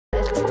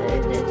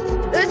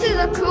This is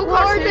a cool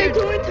What are they cartoon.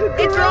 doing to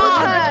It's gorilla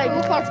wrong. tag?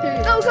 Cool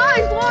cartoon. No,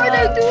 guys, why are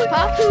they doing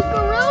to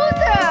gorilla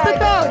tag? What's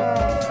the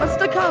code? What's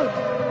the code?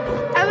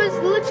 I was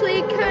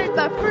literally carrying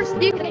my first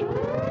new game.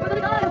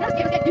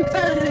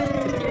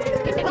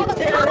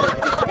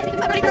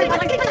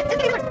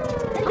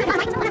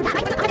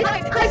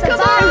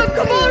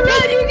 Come on,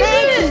 Red, you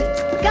get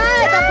it!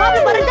 Guys, I'm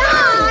probably gonna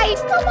die!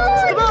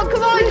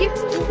 Come on!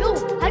 Yo,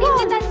 how do you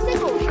get that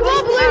sickle? Come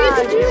on, believe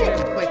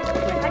it! Wait.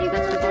 How do you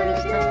get those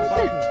 30 sickles?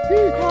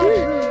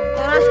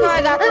 That's why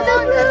I got the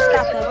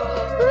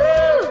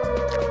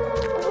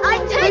I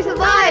take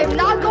I'm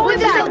not going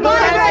that. to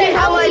Alright,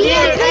 how I did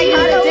it. I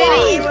did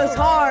it. It was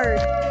hard.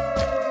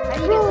 How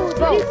do you get those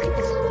 30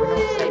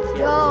 sickles?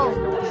 Yo.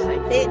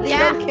 They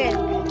don't kick.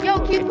 Yo,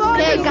 keep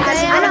going. Okay,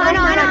 guys, I know. What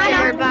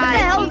the Bye.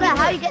 hell is that?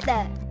 How do you get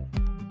that?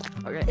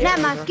 Okay, Nah,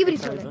 man, skip it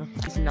each other.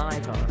 it's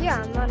neither.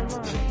 Yeah, I'm not a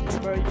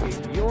mom. Bro,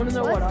 you wanna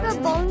know what I What's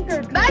the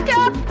bunker? Back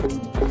up!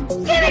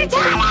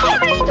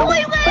 Give me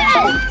toilet!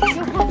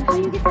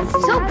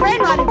 So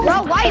brainrotted,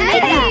 bro. Why you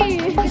make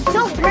that? It's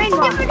so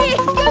brainrotted.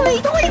 Give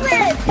me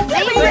toilet!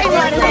 Give me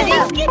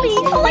toilet! Give me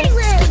toilet!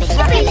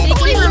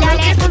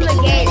 From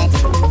the gate.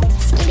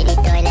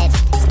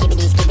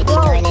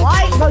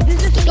 Why? Bro,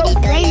 this is so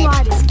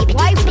brainrotted.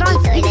 Why put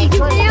on skibidi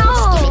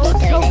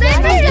toilet? So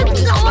brainrotted.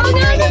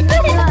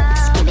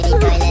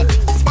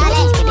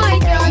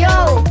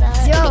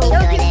 Yo,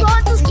 keep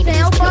on the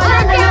snail.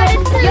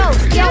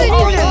 Yo,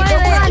 owner,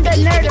 don't put on the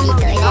nerd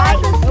emoji, alright?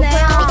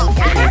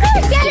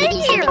 Get in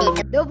here!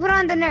 Don't put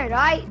on the nerd,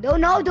 alright?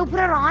 Don't put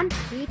it on.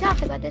 We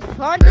talked about this.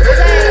 On the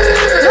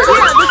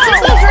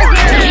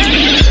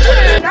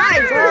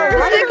Guys,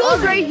 the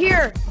sickle's right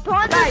here. Put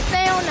on the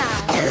snail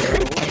now.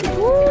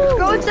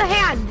 Go into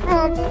hand.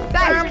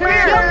 Guys, come Yo,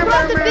 here. put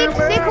on the big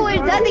sickle,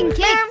 it doesn't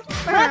kick.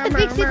 Put on the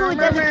big sickle, it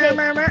doesn't kick.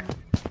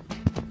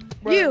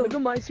 Bro, You. look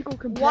at my sickle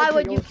compared Why to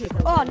would you yours. kick?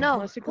 Oh, no.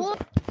 My sickle's-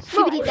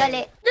 Skibidi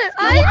toilet.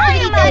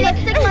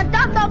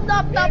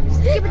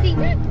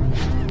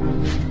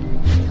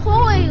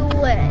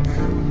 Toilet.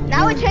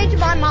 Now I changed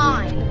my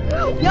mind.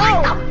 Yo.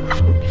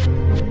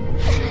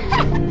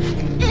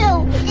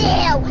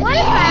 What is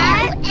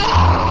that?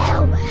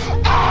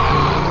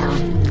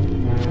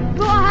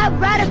 Bro, I have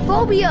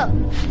bradyphobia.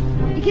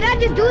 You cannot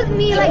just do it to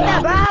me like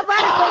that, bro. I have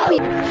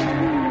bradyphobia.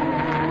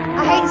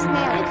 I hate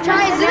snails.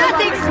 Try Do not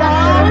think so.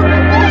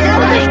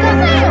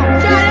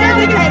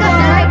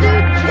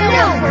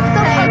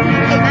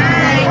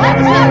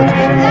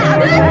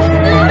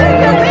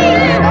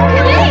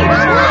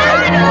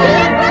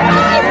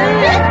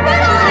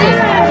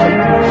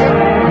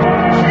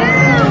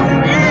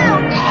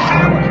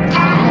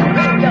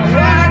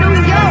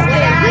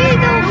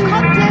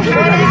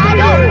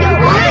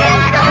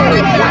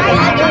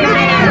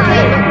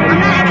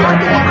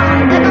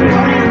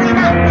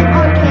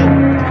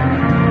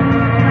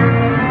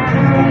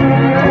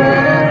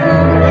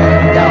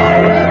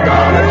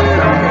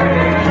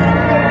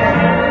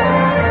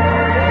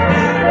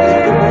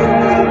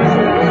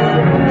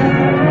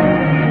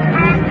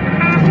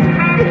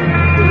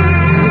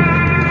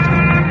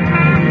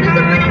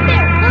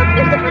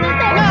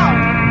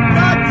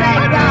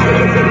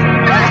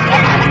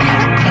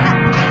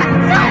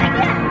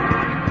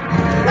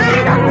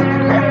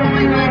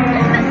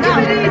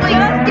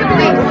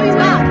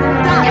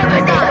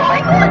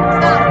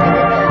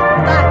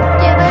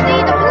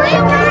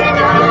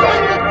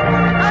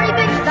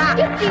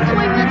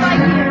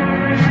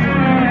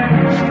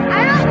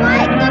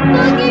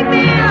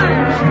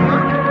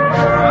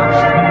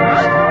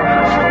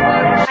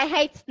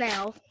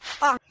 Snails.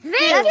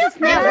 That's a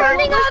snail.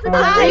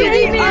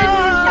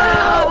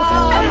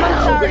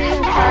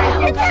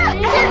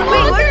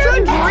 Wait, which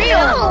one's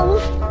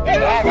real?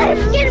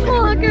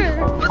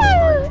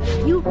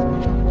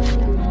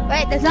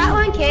 Wait, does that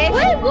one kick?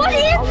 Wait, what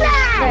is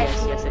that?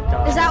 Yes, it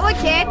does. Is that what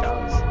kick? It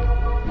does.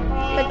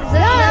 But does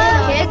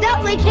that kick? It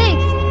definitely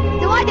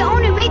kicks. So why the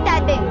owner make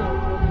that thing?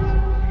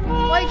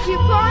 Wait, you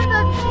find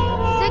the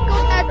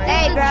sickle that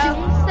Hey, does bro. the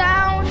zoom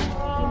sound?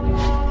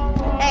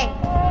 Hey,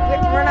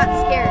 we're not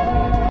scared.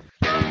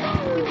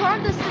 You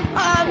find the sickle.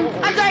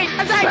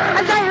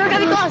 I'm sorry, we're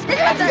getting close.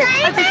 I'm sorry.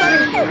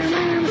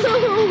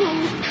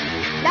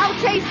 Now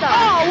chase us.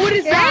 Oh, what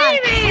is that?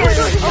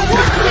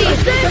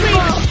 Please.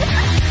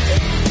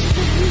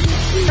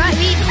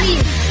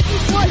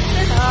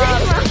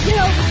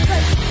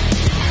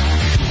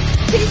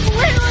 He's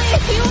literally a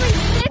human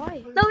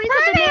sickle. No, he's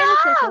a banana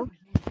sickle.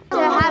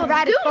 I have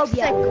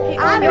bradyphobia.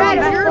 I have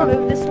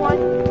bradyphobia. This one.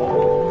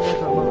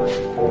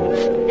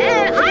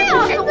 And I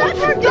also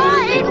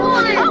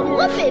forgot a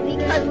whooping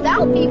because that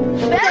would be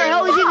What the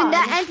hell is even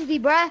that entity,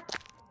 bruh?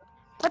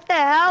 What the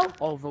hell?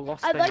 Oh, the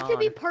lost I'd like to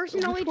be banana.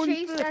 personally Which one's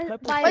chased the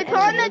by purple an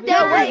one? entity. On the day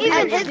What where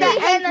even is that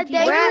entity,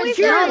 bruh?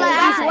 Sure, No,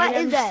 like, what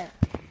is that?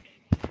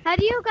 How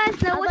do you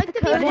guys know what the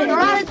code is? We're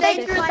on a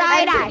Thanks for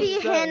side-eye.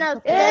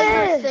 Hannah.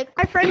 Can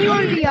I friend you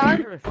on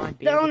VR? If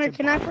The owner,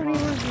 can I friend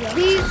you on VR?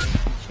 Please.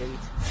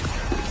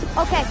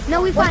 Okay,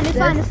 no, we fine.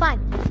 It's fine.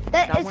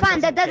 It's fine.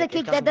 That doesn't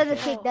kick. It doesn't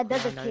kick. That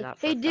doesn't No, kick. that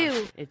Hey, fucks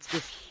dude. up. It's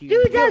just huge.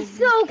 Dude, that's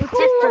so It's just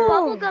a cool.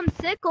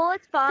 bubblegum sickle.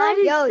 It's That fine.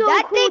 is Yo, so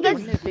that cool. thing That's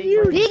is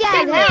huge. big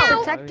as Now.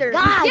 hell. Protector.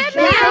 God, Get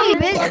damn,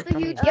 me Riz. out.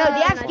 Yo, do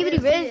you have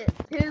Skibidi Riz?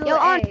 Yo,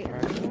 on.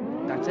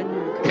 That's a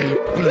nuke.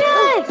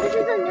 Yes. This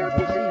is a new.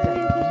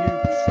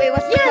 Wait,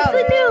 what's